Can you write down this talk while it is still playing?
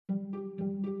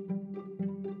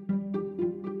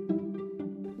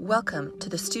Welcome to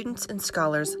the Students and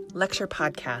Scholars lecture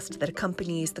podcast that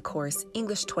accompanies the course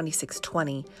English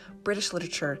 2620, British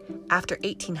Literature After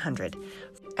 1800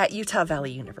 at Utah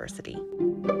Valley University.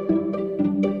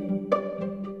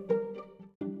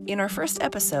 In our first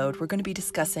episode, we're going to be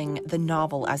discussing the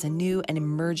novel as a new and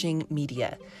emerging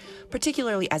media,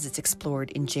 particularly as it's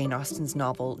explored in Jane Austen's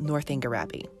novel Northanger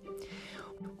Abbey.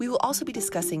 We will also be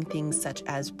discussing things such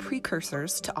as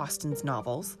precursors to Austen's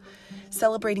novels,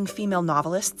 celebrating female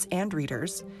novelists and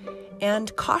readers,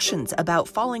 and cautions about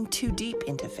falling too deep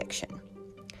into fiction.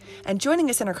 And joining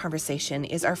us in our conversation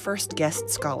is our first guest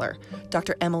scholar,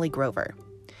 Dr. Emily Grover.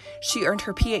 She earned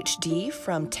her PhD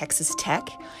from Texas Tech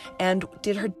and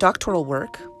did her doctoral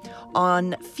work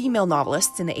on female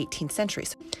novelists in the 18th century.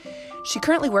 She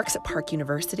currently works at Park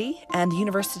University and the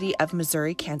University of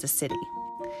Missouri, Kansas City.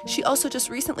 She also just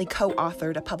recently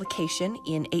co-authored a publication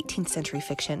in 18th century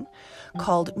fiction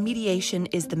called Mediation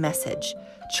is the Message,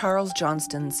 Charles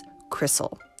Johnston's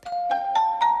Chrysal.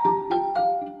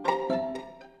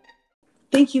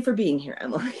 Thank you for being here,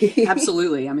 Emily.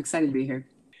 Absolutely. I'm excited to be here.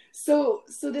 So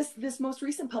this most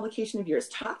recent publication of yours,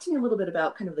 talk to me a little bit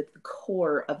about kind of the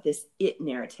core of this it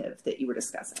narrative that you were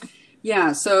discussing.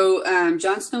 Yeah, so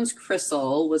Johnston's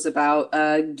Chrysal was about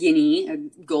a guinea, a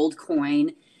gold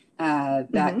coin,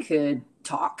 that could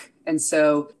talk. And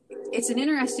so it's an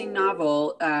interesting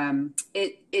novel.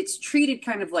 It's treated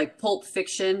kind of like pulp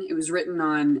fiction. It was written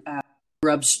on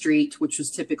Grub Street, which was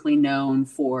typically known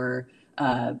for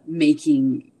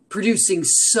producing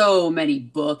so many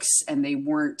books, and they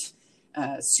weren't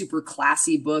super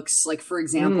classy books. Like, for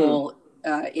example,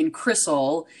 in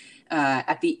Chrysal,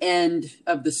 at the end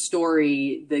of the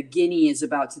story, the guinea is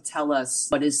about to tell us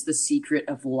what is the secret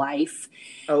of life.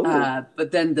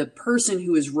 But then the person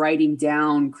who is writing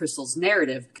down Chrysal's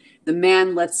narrative, the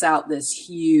man lets out this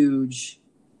huge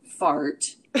fart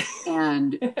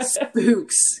and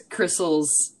spooks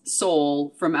Chrysal's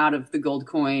soul from out of the gold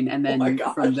coin, and then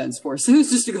from thenceforth. So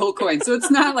it's just a gold coin. So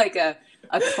it's not like a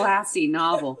classy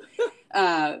novel.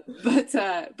 But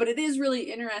it is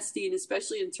really interesting,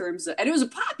 especially in terms of, and it was a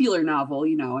popular novel,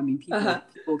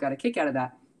 people got a kick out of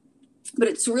that. But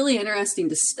it's really interesting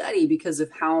to study because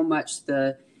of how much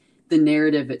the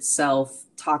narrative itself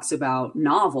talks about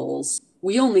novels.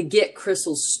 We only get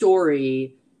Chrysal's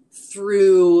story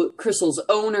through Chrysal's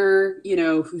owner,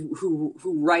 who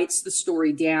writes the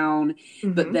story down,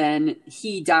 but then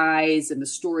he dies and the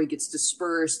story gets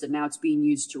dispersed, and now it's being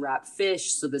used to wrap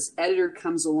fish. So this editor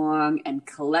comes along and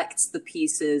collects the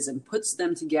pieces and puts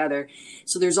them together.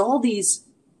 So there's all these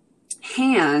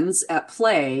hands at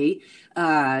play,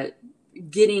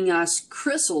 getting us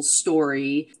Chrysal's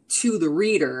story to the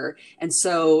reader. And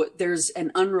so there's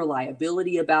an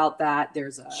unreliability about that.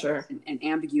 There's an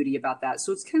ambiguity about that.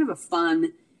 So it's kind of a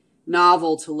fun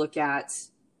novel to look at,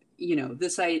 in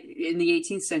the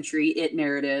 18th century, it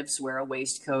narratives where a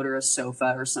waistcoat or a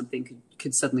sofa or something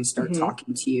could suddenly start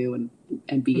talking to you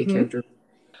and be a character.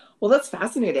 Well, that's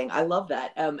fascinating. I love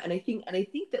that. And I think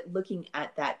that looking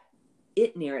at that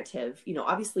it narrative,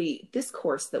 obviously this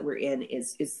course that we're in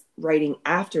is writing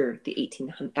after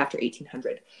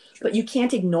 1800, but you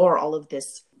can't ignore all of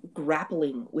this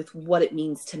grappling with what it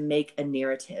means to make a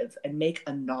narrative and make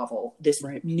a novel, this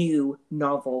new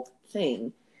novel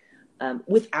thing,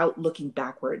 without looking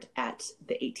backward at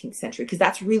the 18th century, because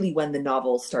that's really when the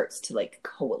novel starts to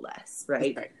coalesce,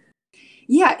 right?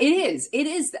 Yeah, it is. It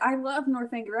is. I love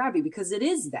Northanger Abbey because it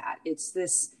is that. It's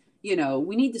this.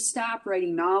 We need to stop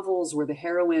writing novels where the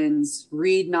heroines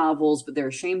read novels, but they're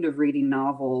ashamed of reading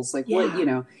novels. But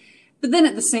then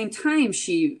at the same time,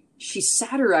 she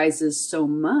satirizes so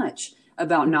much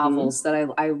about novels that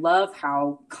I love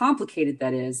how complicated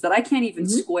that is, that I can't even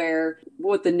square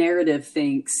what the narrative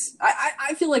thinks.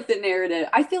 I feel like the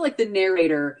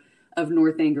narrator of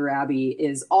Northanger Abbey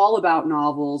is all about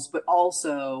novels, but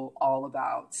also all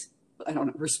about,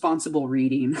 responsible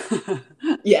reading.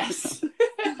 Yes.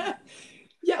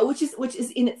 Yeah, which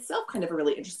is in itself kind of a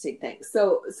really interesting thing.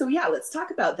 So yeah, let's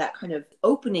talk about that kind of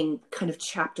opening kind of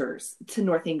chapters to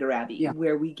Northanger Abbey,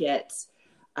 where we get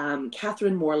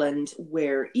Catherine Morland,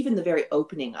 where even the very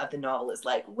opening of the novel is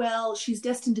like, well, she's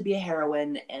destined to be a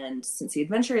heroine, and since the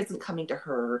adventure isn't coming to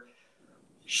her,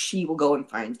 she will go and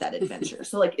find that adventure.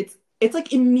 So it's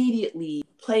like immediately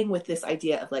playing with this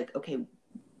idea of okay,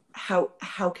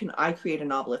 how can I create a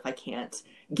novel if I can't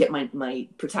get my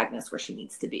protagonist where she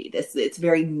needs to be? It's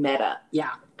very meta,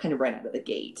 kind of right out of the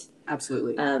gate.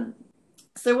 Absolutely.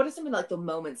 So what are some of the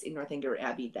moments in Northanger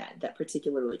Abbey that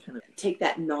particularly kind of take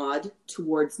that nod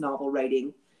towards novel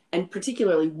writing, and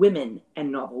particularly women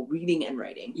and novel reading and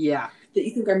writing? Yeah, that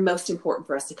you think are most important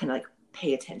for us to kind of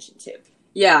pay attention to?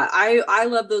 Yeah, I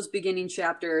love those beginning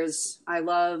chapters. I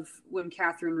love when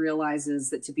Catherine realizes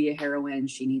that to be a heroine,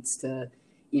 she needs to,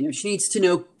 she needs to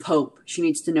know Pope. She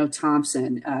needs to know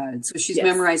Thompson. So she's Yes.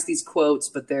 memorized these quotes,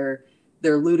 but they're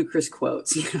ludicrous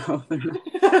quotes. She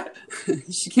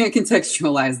can't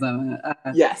contextualize them.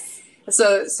 Yes.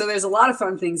 So there's a lot of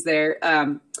fun things there.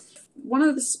 One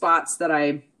of the spots that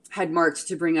I had marked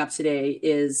to bring up today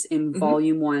is in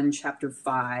Volume 1, Chapter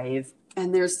 5.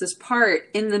 And there's this part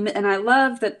and I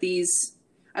love that these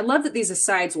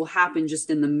asides will happen just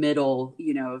in the middle,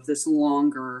 of this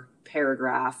longer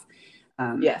paragraph.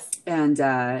 Yes.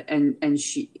 And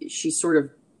she sort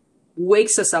of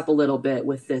wakes us up a little bit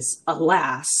with this,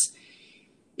 alas,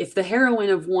 if the heroine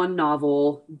of one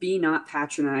novel be not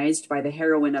patronized by the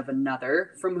heroine of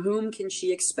another, from whom can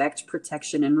she expect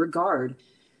protection and regard?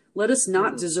 Let us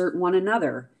not desert one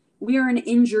another. We are an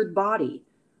injured body.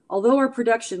 Although our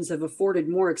productions have afforded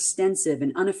more extensive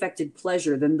and unaffected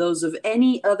pleasure than those of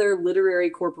any other literary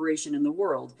corporation in the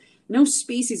world, no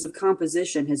species of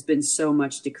composition has been so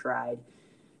much decried.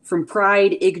 From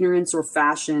pride, ignorance, or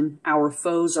fashion, our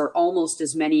foes are almost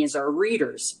as many as our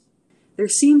readers. There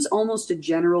seems almost a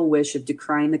general wish of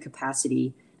decrying the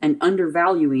capacity and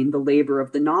undervaluing the labor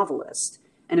of the novelist,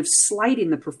 and of slighting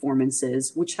the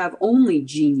performances which have only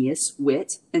genius,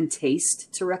 wit, and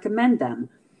taste to recommend them.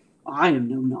 I am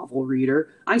no novel reader.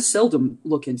 I seldom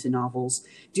look into novels.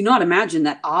 Do not imagine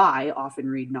that I often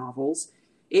read novels.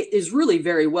 It is really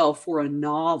very well for a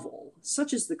novel,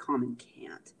 such as the common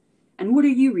cant. And what are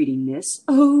you reading, miss?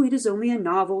 Oh, it is only a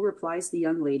novel, replies the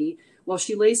young lady, while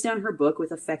she lays down her book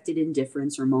with affected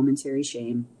indifference or momentary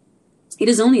shame. It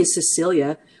is only a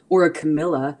Cecilia, or a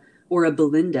Camilla, or a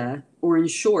Belinda, or in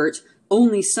short,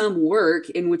 only some work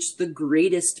in which the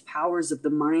greatest powers of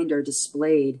the mind are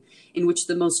displayed, in which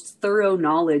the most thorough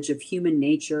knowledge of human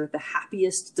nature, the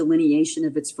happiest delineation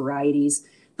of its varieties,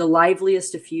 the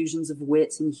liveliest effusions of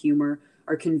wit and humor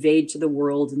are conveyed to the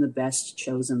world in the best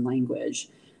chosen language.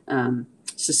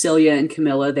 Cecilia and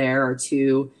Camilla there are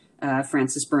two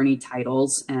Frances Burney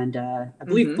titles, and I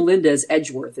believe Belinda is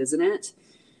Edgeworth, isn't it?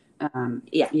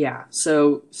 Yeah.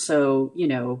 So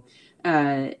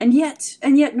and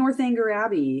yet Northanger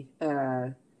Abbey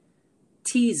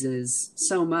teases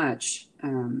so much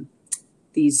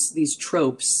these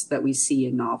tropes that we see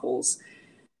in novels.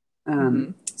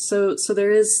 So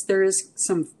there is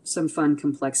some fun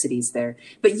complexities there,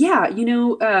 but yeah,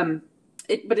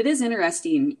 it is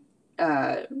interesting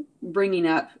bringing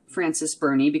up Frances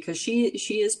Burney, because she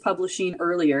is publishing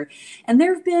earlier, and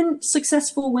there have been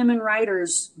successful women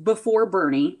writers before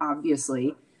Burney,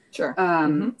 obviously. Sure.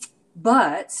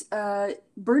 But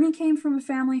Burney came from a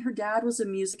family. Her dad was a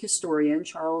music historian,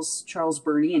 Charles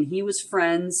Burney, and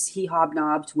he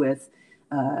hobnobbed with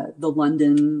the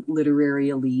London literary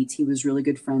elite. He was really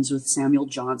good friends with Samuel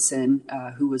Johnson,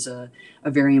 who was a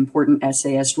very important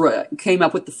essayist, came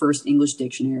up with the first English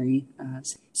dictionary.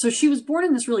 So she was born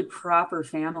in this really proper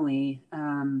family.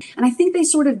 And I think they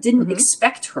sort of didn't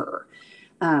expect her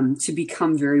to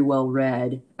become very well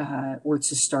read or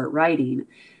to start writing.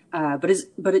 But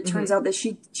it turns out that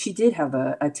she did have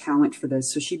a talent for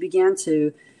this. So she began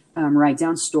to write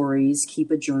down stories,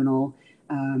 keep a journal.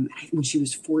 When she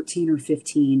was 14 or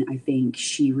 15, I think,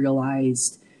 she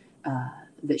realized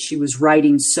that she was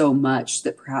writing so much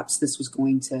that perhaps this was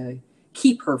going to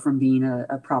keep her from being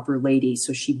a proper lady.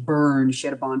 So she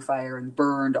had a bonfire and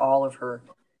burned all of her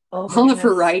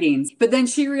writings. But then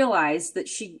she realized that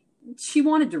she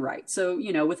wanted to write. So,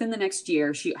 within the next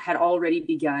year, she had already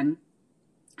begun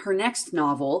her next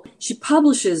novel. She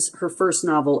publishes her first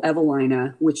novel,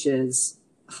 Evelina, which is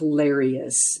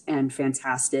hilarious and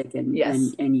fantastic, and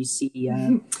you see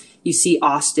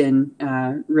Austen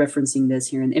referencing this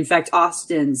here, and in fact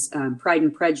Austen's Pride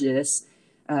and Prejudice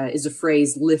is a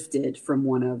phrase lifted from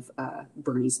one of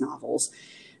Burney's novels.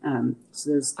 So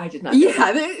there's, I did not.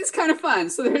 Yeah, it's kind of fun.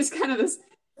 So there's kind of this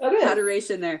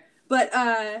adoration there, but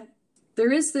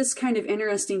there is this kind of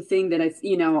interesting thing that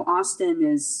Austen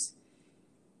is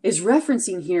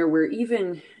referencing here, where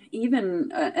even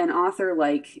an author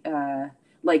like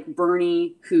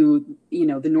Burney, who,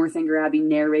 the Northanger Abbey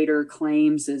narrator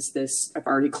claims is this, I've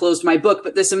already closed my book,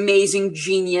 but this amazing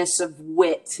genius of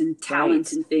wit and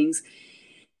talent and things,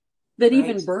 that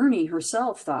even Burney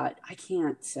herself thought,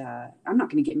 I'm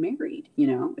not going to get married,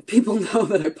 if people know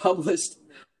that I published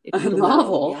a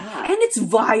novel, and it's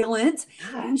violent,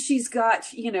 and she's got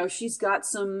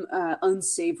some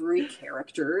unsavory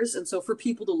characters, and so for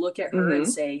people to look at her and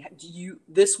say,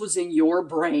 this was in your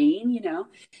brain,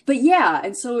 but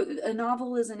and so a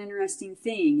novel is an interesting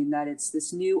thing in that it's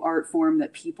this new art form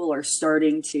that people are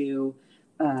starting to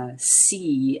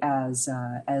see as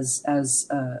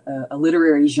a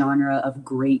literary genre of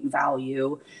great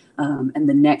value, and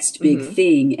the next big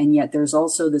thing. And yet there's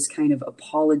also this kind of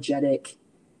apologetic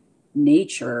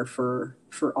nature for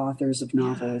authors of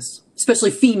novels,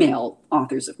 especially female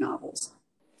authors of novels.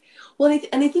 Well,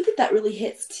 and I think that really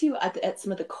hits too at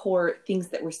some of the core things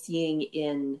that we're seeing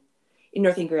in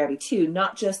Northanger Abbey too.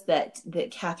 Not just that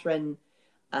Catherine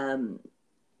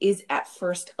is at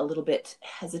first a little bit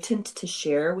hesitant to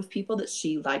share with people that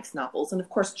she likes novels, and of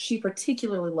course she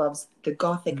particularly loves the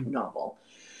Gothic novel.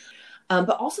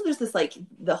 But also there's this like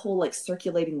the whole like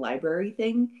circulating library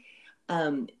thing.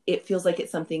 It feels like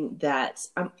it's something that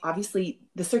obviously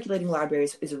the circulating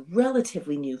libraries is a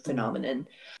relatively new phenomenon.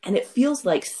 And it feels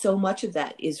like so much of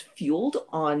that is fueled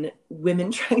on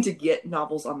women trying to get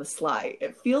novels on the sly.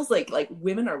 It feels like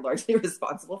women are largely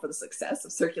responsible for the success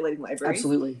of circulating libraries.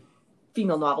 Absolutely.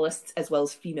 Female novelists as well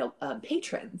as female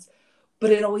patrons.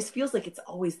 But it always feels like it's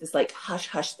always this like hush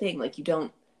hush thing. Like you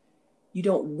don't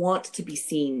want to be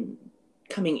seen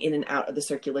coming in and out of the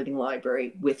circulating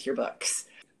library with your books.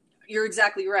 You're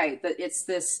exactly right. That it's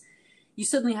this, you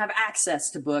suddenly have access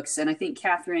to books. And I think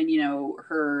Catherine, you know,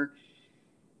 her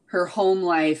home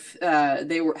life,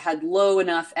 had low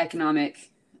enough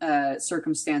economic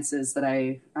circumstances that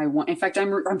I want. In fact,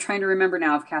 I'm trying to remember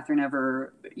now if Catherine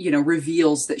ever, you know,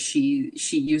 reveals that she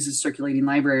uses circulating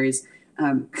libraries,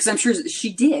 because I'm sure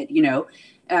she did, you know,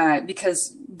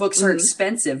 because books are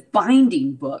expensive.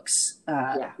 Binding books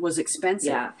was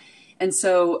expensive. Yeah. And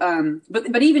so,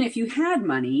 but even if you had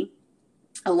money,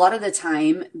 a lot of the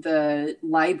time the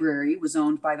library was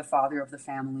owned by the father of the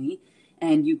family,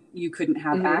 and you couldn't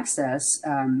have access.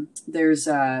 There's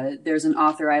an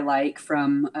author I like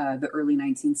from the early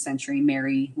 19th century,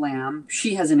 Mary Lamb.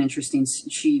 She has an interesting.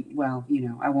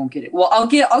 I won't get it. Well,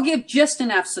 I'll give just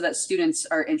enough so that students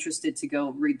are interested to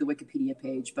go read the Wikipedia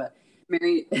page. But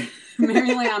Mary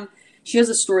Lamb, she has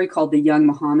a story called The Young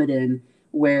Mohammedan,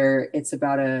 where it's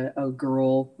about a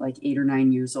girl like 8 or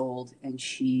 9 years old, and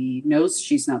she knows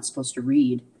she's not supposed to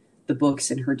read the books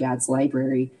in her dad's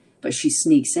library, but she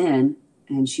sneaks in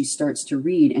and she starts to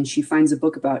read, and she finds a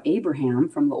book about Abraham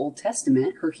from the Old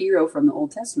Testament, her hero from the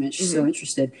Old Testament. She's so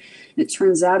interested. And it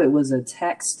turns out it was a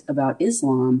text about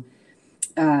Islam,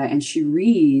 and she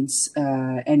reads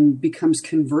and becomes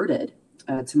converted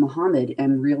to Muhammad,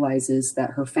 and realizes that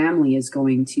her family is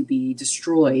going to be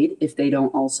destroyed if they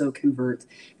don't also convert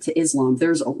to Islam.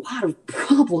 There's a lot of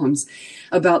problems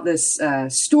about this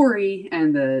story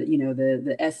and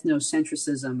the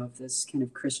ethnocentrism of this kind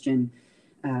of Christian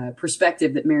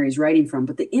perspective that Mary's writing from.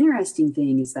 But the interesting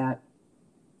thing is that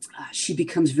she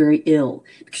becomes very ill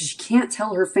because she can't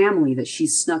tell her family that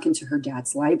she's snuck into her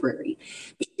dad's library.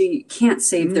 But she can't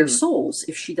save their souls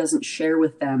if she doesn't share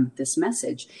with them this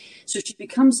message. So she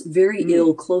becomes very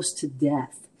ill, close to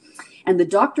death. And the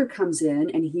doctor comes in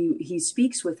and he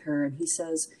speaks with her, and he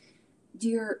says,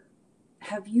 "Dear,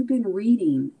 have you been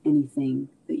reading anything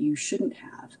that you shouldn't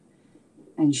have?"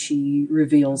 And she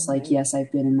reveals, "Yes,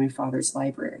 I've been in my father's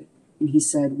library." And he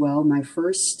said, "Well, my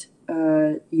first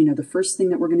the first thing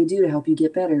that we're going to do to help you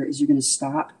get better is you're going to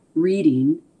stop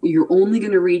reading. You're only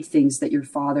going to read things that your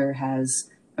father has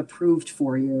approved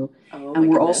for you. And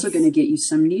we're also going to get you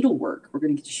some needlework. We're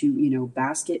going to get you,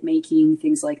 basket making,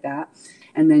 things like that."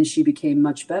 And then she became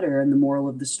much better. And the moral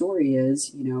of the story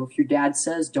is, if your dad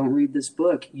says, "Don't read this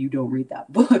book," you don't read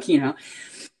that book,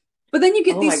 But then you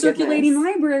get these circulating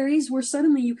libraries where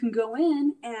suddenly you can go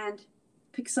in and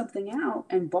pick something out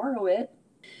and borrow it.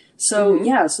 So,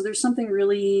 so there's something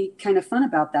really kind of fun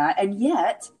about that. And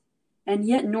yet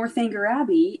Northanger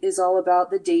Abbey is all about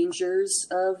the dangers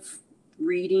of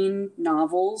reading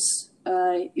novels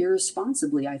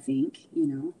irresponsibly, I think,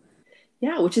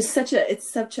 Yeah, which is such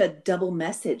a double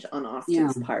message on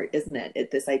Austen's part, isn't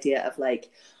it? This idea of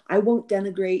I won't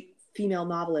denigrate female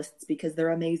novelists because they're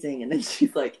amazing. And then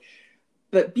she's like,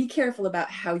 but be careful about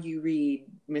how you read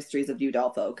Mysteries of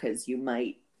Udolpho, because you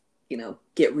might,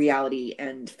 get reality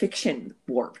and fiction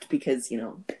warped, because,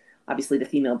 obviously the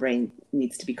female brain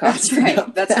needs to be cautious.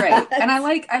 That's right. And I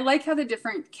like how the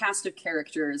different cast of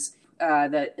characters,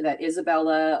 that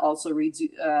Isabella also reads,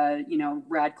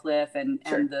 Radcliffe and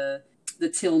the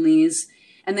Tilneys,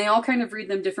 and they all kind of read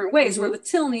them different ways, where the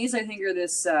Tilneys, I think, are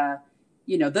this,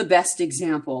 the best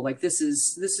example. This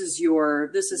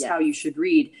is how you should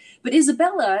read. But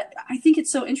Isabella, I think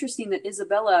it's so interesting that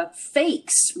Isabella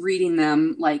fakes reading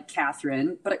them like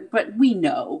Catherine, but we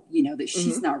know, that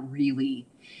she's not really.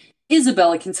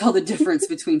 Isabella can tell the difference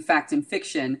between fact and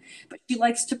fiction, but she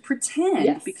likes to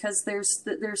pretend because there's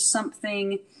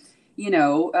something,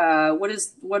 what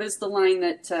is the line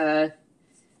that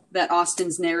that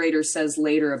Austen's narrator says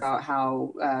later about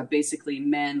how basically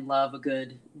men love a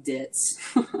good ditz.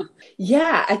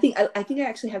 Yeah, I think I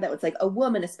actually have that. It's like a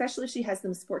woman, especially if she has the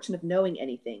misfortune of knowing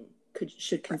anything,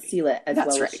 should conceal it as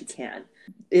well as she can.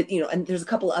 And there's a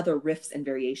couple other riffs and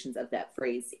variations of that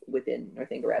phrase within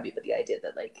Northanger Abbey, but the idea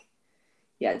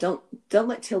that don't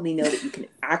let Tilney know that you can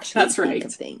actually think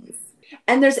of things.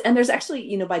 And there's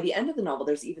actually, by the end of the novel,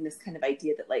 there's even this kind of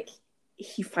idea that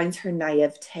he finds her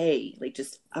naivete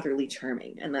just utterly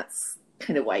charming, and that's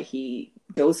kind of why he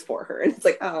goes for her. And it's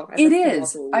like, it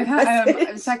is. I've had,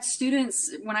 in fact,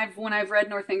 students, when I've read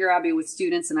Northanger Abbey with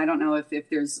students, and I don't know if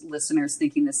there's listeners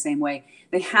thinking the same way,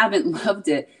 they haven't loved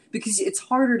it because it's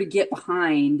harder to get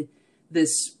behind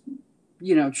this,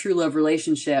 true love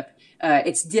relationship.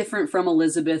 It's different from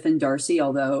Elizabeth and Darcy,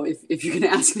 although if you're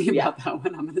going to ask me about that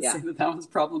one, I'm going to say that one's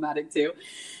problematic too.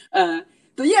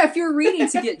 But yeah, if you're reading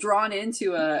to get drawn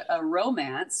into a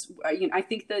romance, I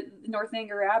think that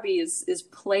Northanger Abbey is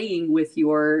playing with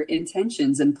your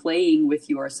intentions and playing with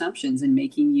your assumptions and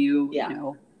making you,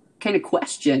 kind of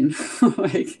question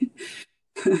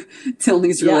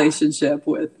Tilney's relationship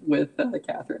with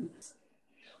Catherine.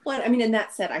 Well, I mean, in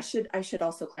that said, I should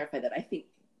also clarify that I think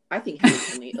Henry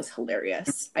Tilney is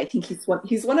hilarious. I think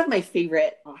he's one of my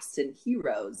favorite Austen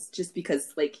heroes, just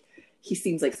because he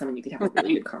seems like someone you could have a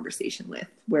really good conversation with.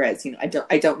 Whereas, I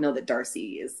don't know that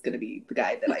Darcy is going to be the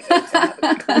guy that I go to have a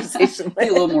good conversation with.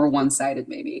 A little more one-sided,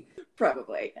 maybe.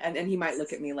 Probably. And he might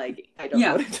look at me like, I don't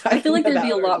know what I'm talking about. I feel like there'd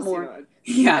be a lot more.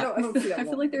 I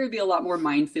feel like there would be a lot more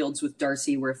minefields with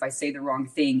Darcy where if I say the wrong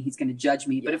thing, he's going to judge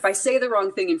me. But if I say the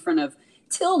wrong thing in front of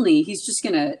Tilney, he's just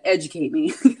going to educate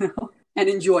me, and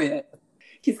enjoy it.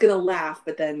 He's going to laugh,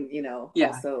 but then,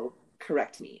 also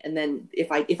correct me. And then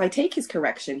if I take his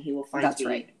correction, he will find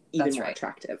me even more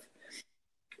attractive.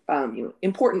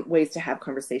 Important ways to have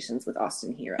conversations with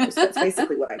Austen heroes. That's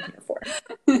basically what I'm here for.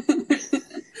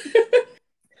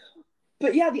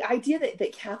 But yeah, the idea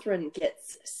that Catherine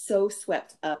gets so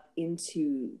swept up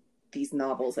into these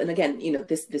novels, and again,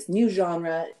 this new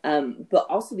genre, but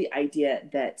also the idea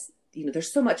that,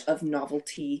 there's so much of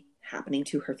novelty happening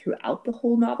to her throughout the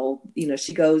whole novel.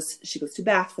 She goes to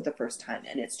Bath for the first time,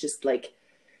 and it's just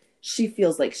she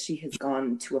feels like she has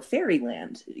gone to a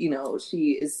fairyland.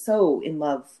 She is so in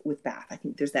love with Bath. I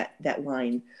think there's that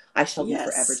line, I shall be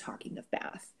forever talking of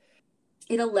Bath.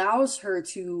 It allows her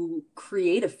to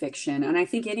create a fiction. And I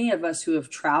think any of us who have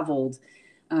traveled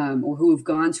or who have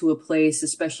gone to a place,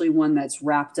 especially one that's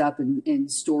wrapped up in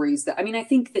stories that, I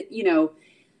think that,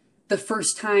 the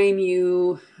first time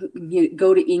you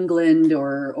go to England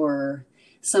or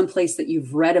someplace that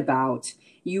you've read about,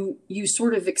 you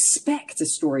sort of expect a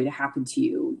story to happen to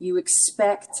you. You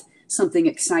expect something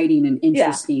exciting and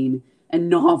interesting and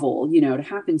novel, to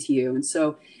happen to you. And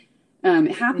so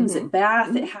it happens at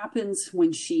Bath. It happens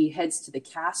when she heads to the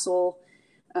castle,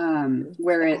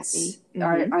 where it's,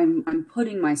 I'm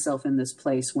putting myself in this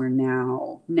place where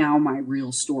now my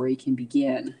real story can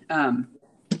begin.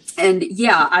 And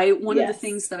one of the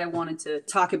things that I wanted to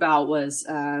talk about was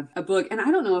a book, and I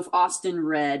don't know if Austen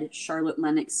read Charlotte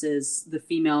Lennox's The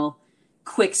Female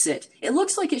Quixote. It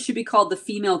looks like it should be called The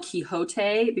Female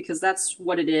Quixote because that's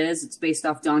what it is. It's based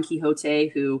off Don Quixote,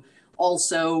 who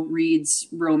also reads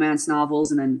romance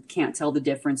novels and then can't tell the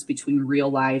difference between real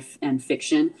life and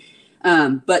fiction.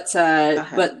 But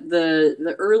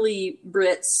the early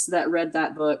Brits that read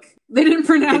that book, they didn't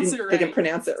pronounce it right. They didn't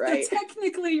pronounce it right. So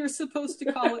technically, you're supposed to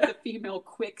call it The Female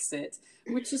Quixote,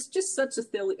 which is just such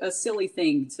a silly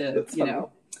thing to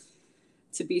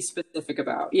to be specific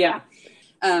about. Yeah.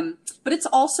 But it's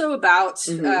also about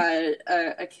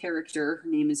a character. Her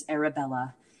name is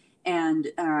Arabella, and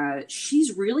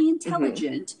she's really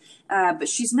intelligent, but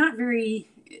she's not very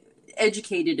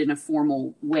educated in a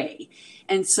formal way.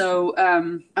 And so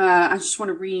I just want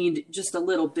to read just a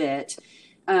little bit.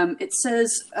 It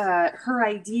says her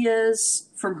ideas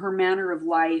from her manner of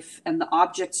life and the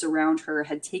objects around her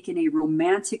had taken a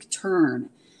romantic turn,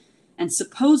 and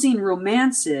supposing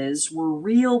romances were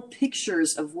real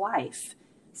pictures of life,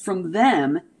 from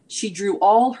them she drew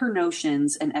all her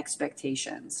notions and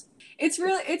expectations. It's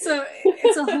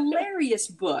a hilarious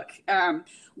book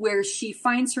where she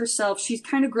finds herself, she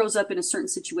kind of grows up in a certain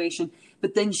situation,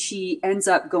 but then she ends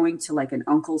up going to an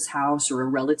uncle's house or a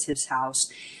relative's house,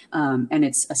 and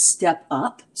it's a step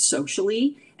up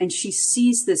socially, and she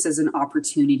sees this as an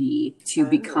opportunity to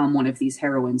become one of these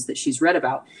heroines that she's read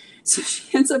about. So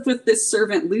she ends up with this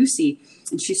servant, Lucy,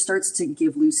 and she starts to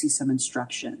give Lucy some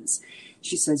instructions.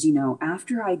 She says,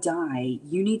 after I die,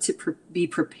 you need to be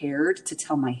prepared to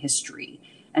tell my history.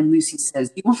 And Lucy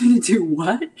says, you want me to do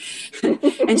what?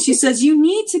 And she says, you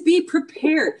need to be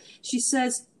prepared. She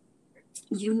says,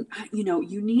 you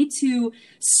need to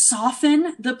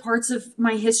soften the parts of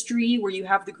my history where you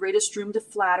have the greatest room to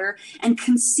flatter, and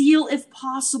conceal, if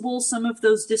possible, some of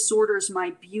those disorders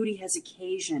my beauty has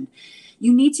occasioned.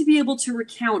 You need to be able to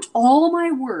recount all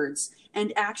my words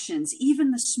and actions,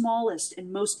 even the smallest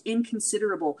and most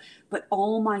inconsiderable, but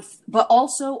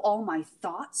also all my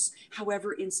thoughts,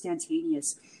 however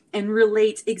instantaneous, and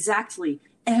relate exactly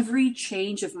every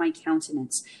change of my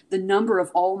countenance, the number of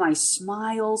all my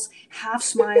smiles, half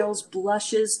smiles,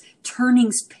 blushes,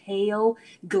 turnings pale,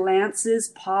 glances,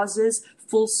 pauses,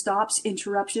 full stops,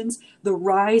 interruptions, the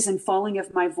rise and falling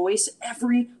of my voice,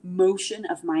 every motion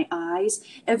of my eyes,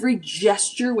 every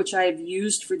gesture which I have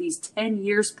used for these 10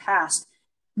 years past,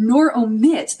 nor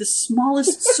omit the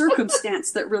smallest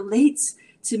circumstance that relates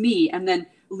to me. And then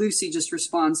Lucy just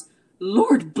responds,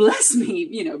 Lord bless me,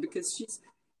 because she's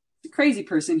a crazy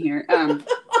person here.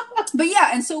 But yeah,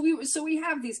 and so we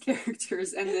have these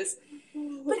characters and this,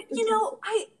 but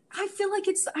I feel like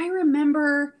I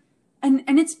remember,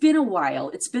 and it's been a while.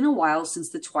 It's been a while since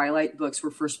the Twilight books were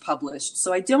first published.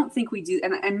 So I don't think we do,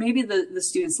 and maybe the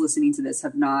students listening to this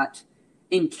have not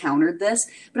encountered this,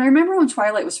 but I remember when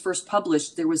Twilight was first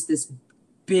published, there was this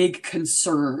big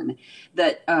concern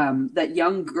that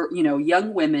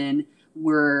young women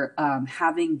were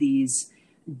having these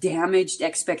damaged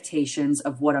expectations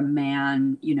of what a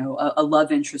man, a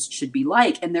love interest should be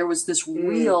like, and there was this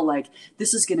real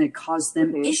this is going to cause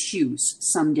them issues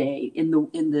someday in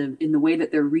the way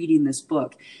that they're reading this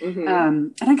book,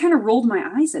 and I kind of rolled my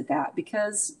eyes at that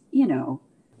because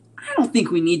I don't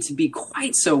think we need to be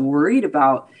quite so worried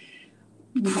about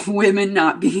women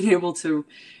not being able to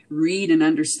read and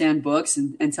understand books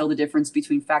and tell the difference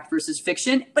between fact versus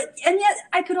fiction. And yet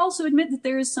I could also admit that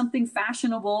there is something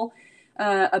fashionable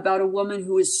about a woman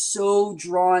who is so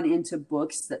drawn into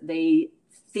books that they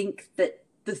think that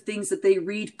the things that they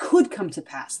read could come to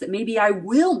pass, that maybe I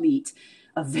will meet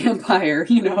a vampire,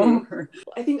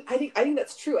 I think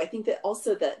that's true. I think that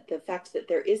also that the fact that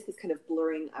there is this kind of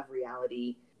blurring of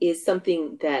reality is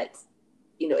something that,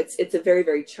 it's a very,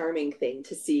 very charming thing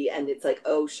to see. And it's like,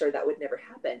 oh, sure, that would never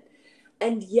happen.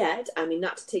 And yet,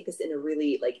 not to take this in a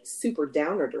really super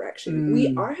downer direction,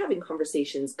 we are having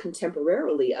conversations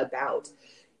contemporarily about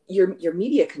your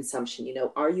media consumption.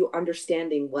 Are you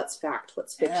understanding what's fact,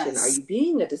 what's fiction? Yes. Are you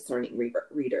being a discerning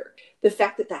reader? The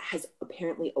fact that has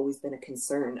apparently always been a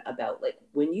concern about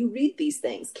when you read these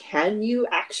things, can you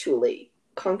actually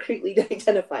concretely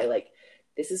identify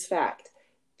this is fact?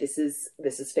 This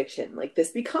is fiction. This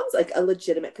becomes a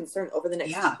legitimate concern over the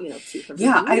next 200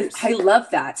 years. I love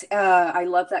that. I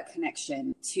love that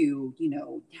connection to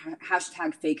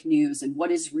hashtag fake news and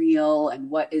what is real and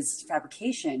what is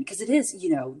fabrication, because it is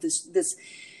this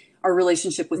our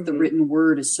relationship with the written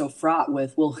word is so fraught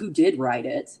with, well, who did write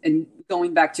it? And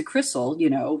going back to Crystal,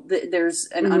 there's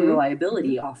an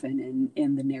unreliability often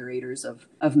in the narrators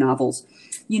of novels.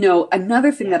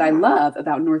 Another thing that I love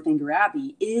about Northanger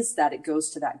Abbey is that it goes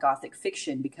to that Gothic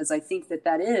fiction, because I think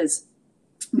that is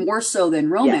more so than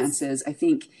romances. I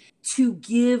think to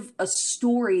give a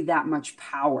story that much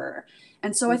power.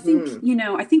 And so I think,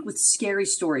 I think with scary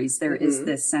stories, there is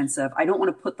this sense of, I don't want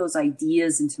to put those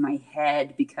ideas into my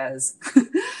head because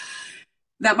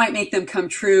that might make them come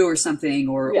true or something,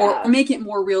 or make it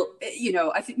more real.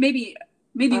 I think maybe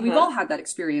we've all had that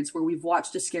experience where we've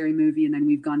watched a scary movie and then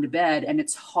we've gone to bed and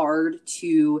it's hard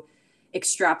to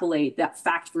extrapolate that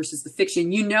fact versus the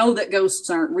fiction. That ghosts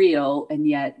aren't real, and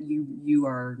yet you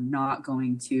are not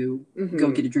going to go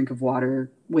get a drink of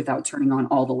water without turning on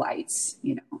all the lights,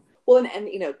 Well,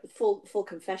 and full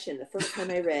confession, the first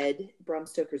time I read Bram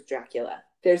Stoker's Dracula,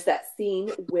 there's that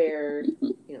scene where,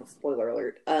 spoiler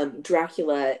alert,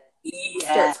 Dracula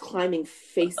starts climbing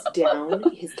face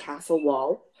down his castle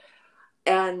wall.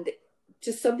 And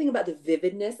just something about the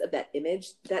vividness of that image,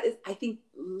 that is, I think,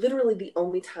 literally the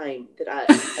only time that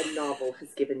a novel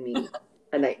has given me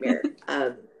a nightmare.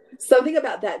 Something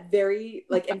about that very,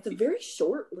 and it's a very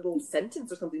short little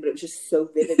sentence or something, but it was just so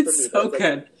vivid for me. It's so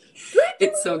good.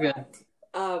 It's so good.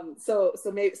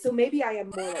 So maybe I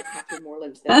am more like Catherine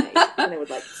Morland than I would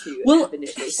like to have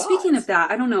initially thought. Speaking of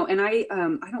that, I don't know, and I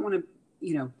don't want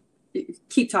to,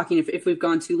 keep talking if we've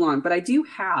gone too long, but I do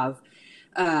have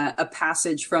a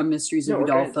passage from Mysteries of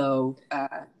Udolpho.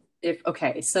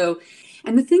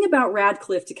 And the thing about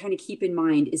Radcliffe to kind of keep in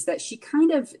mind is that she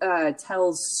kind of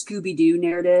tells Scooby-Doo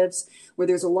narratives where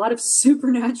there's a lot of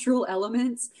supernatural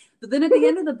elements, but then at the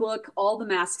end of the book, all the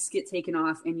masks get taken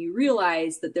off and you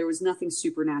realize that there was nothing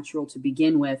supernatural to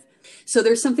begin with. So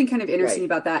there's something kind of interesting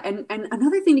about that. And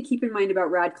another thing to keep in mind about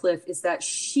Radcliffe is that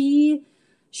she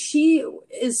she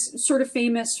is sort of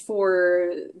famous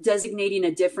for designating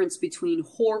a difference between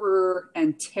horror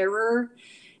and terror.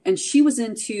 And she was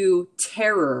into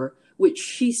terror, which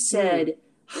she said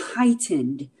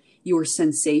heightened your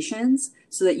sensations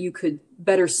so that you could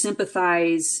better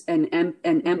sympathize and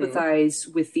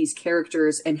empathize with these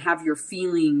characters and have your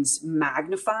feelings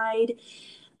magnified.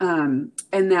 And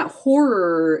that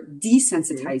horror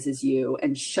desensitizes you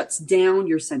and shuts down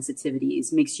your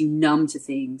sensitivities, makes you numb to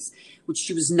things, which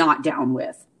she was not down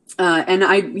with. And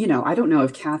I don't know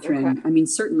if Catherine, I mean,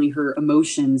 certainly her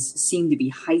emotions seem to be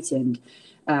heightened.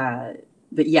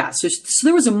 But yeah, so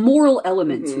there was a moral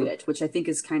element to it, which I think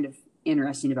is kind of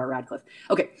interesting about Radcliffe.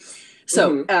 Okay,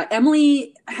 so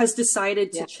Emily has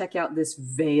decided to check out this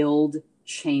veiled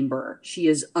chamber. She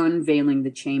is unveiling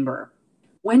the chamber.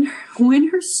 When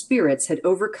her spirits had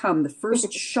overcome the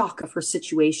first shock of her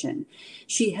situation,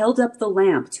 she held up the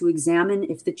lamp to examine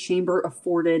if the chamber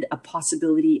afforded a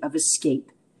possibility of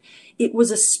escape. It was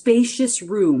a spacious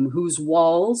room whose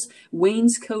walls,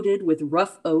 wainscoted with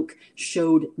rough oak,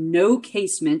 showed no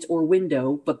casement or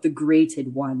window but the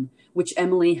grated one, which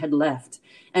Emily had left,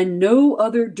 and no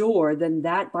other door than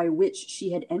that by which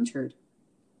she had entered.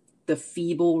 The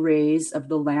feeble rays of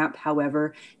the lamp,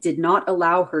 however, did not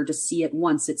allow her to see at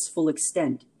once its full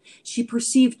extent. She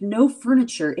perceived no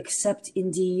furniture except,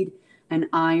 indeed, an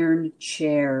iron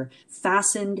chair,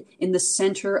 fastened in the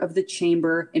center of the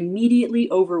chamber, immediately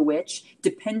over which,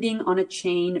 depending on a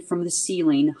chain from the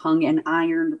ceiling, hung an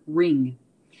iron ring.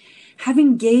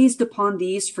 Having gazed upon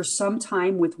these for some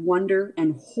time with wonder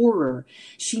and horror,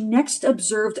 she next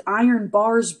observed iron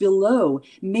bars below,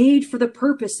 made for the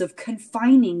purpose of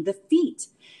confining the feet,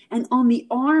 and on the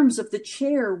arms of the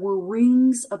chair were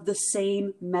rings of the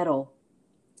same metal.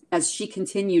 As she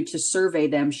continued to survey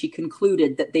them, she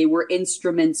concluded that they were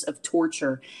instruments of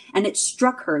torture, and it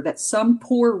struck her that some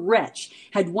poor wretch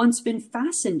had once been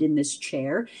fastened in this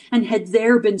chair, and had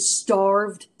there been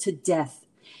starved to death.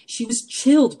 She was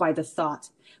chilled by the thought,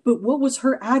 but what was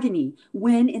her agony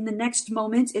when in the next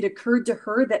moment it occurred to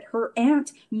her that her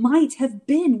aunt might have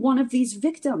been one of these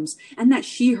victims, and that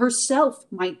she herself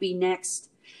might be next.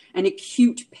 An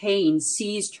acute pain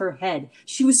seized her head.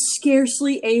 She was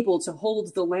scarcely able to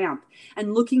hold the lamp,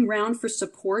 and looking round for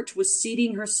support, was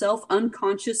seating herself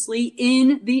unconsciously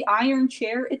in the iron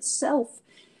chair itself.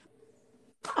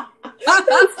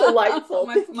 That's delightful.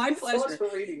 My pleasure. So much for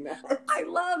reading that. I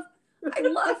love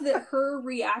that her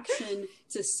reaction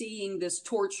to seeing this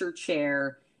torture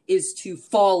chair is to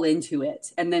fall into it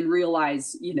and then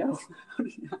realize,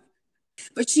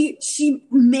 but she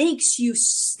makes you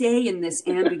stay in this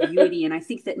ambiguity. And I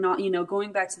think that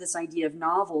going back to this idea of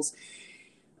novels,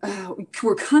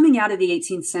 we're coming out of the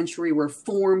 18th century where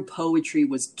form poetry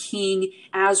was king,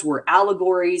 as were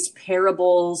allegories,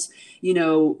 parables.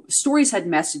 Stories had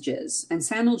messages. And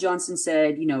Samuel Johnson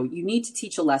said, you need to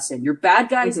teach a lesson. Your bad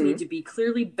guys need to be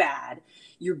clearly bad.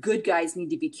 Your good guys need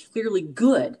to be clearly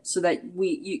good, so that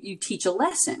you teach a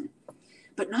lesson.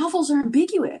 But novels are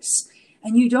ambiguous,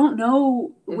 and you don't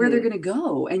know where they're going to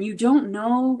go, and you don't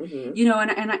know,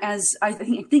 and as I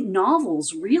think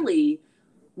novels really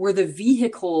were the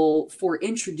vehicle for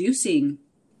introducing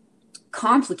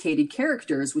complicated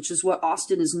characters, which is what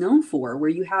Austen is known for, where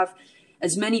you have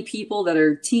as many people that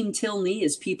are Team Tilney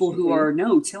as people who are,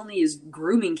 no, Tilney is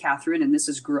grooming Catherine, and this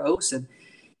is gross. And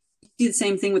you see the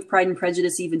same thing with Pride and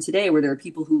Prejudice even today, where there are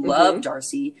people who love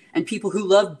Darcy and people who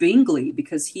love Bingley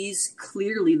because he's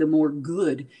clearly the more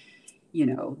good,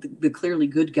 the clearly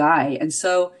good guy. And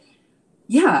so,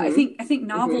 yeah, I think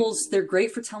novels, they're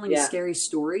great for telling a scary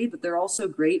story, but they're also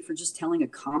great for just telling a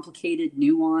complicated,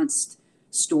 nuanced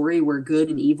story where good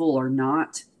and evil are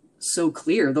not so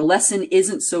clear. The lesson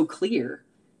isn't so clear.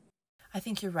 I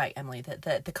think you're right, Emily,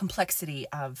 that the complexity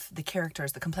of the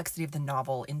characters, the complexity of the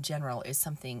novel in general is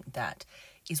something that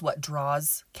is what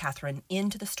draws Catherine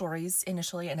into the stories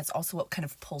initially, and it's also what kind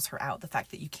of pulls her out, the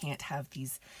fact that you can't have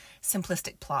these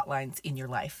simplistic plot lines in your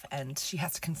life, and she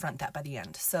has to confront that by the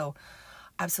end. So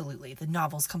absolutely, the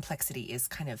novel's complexity is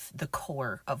kind of the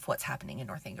core of what's happening in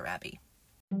Northanger Abbey.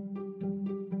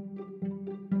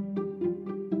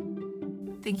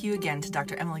 Thank you again to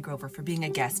Dr. Emily Grover for being a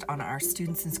guest on our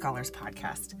Students and Scholars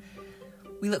podcast.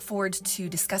 We look forward to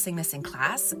discussing this in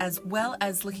class, as well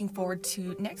as looking forward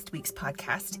to next week's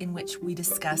podcast, in which we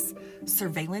discuss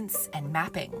surveillance and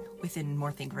mapping within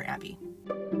Northanger Abbey.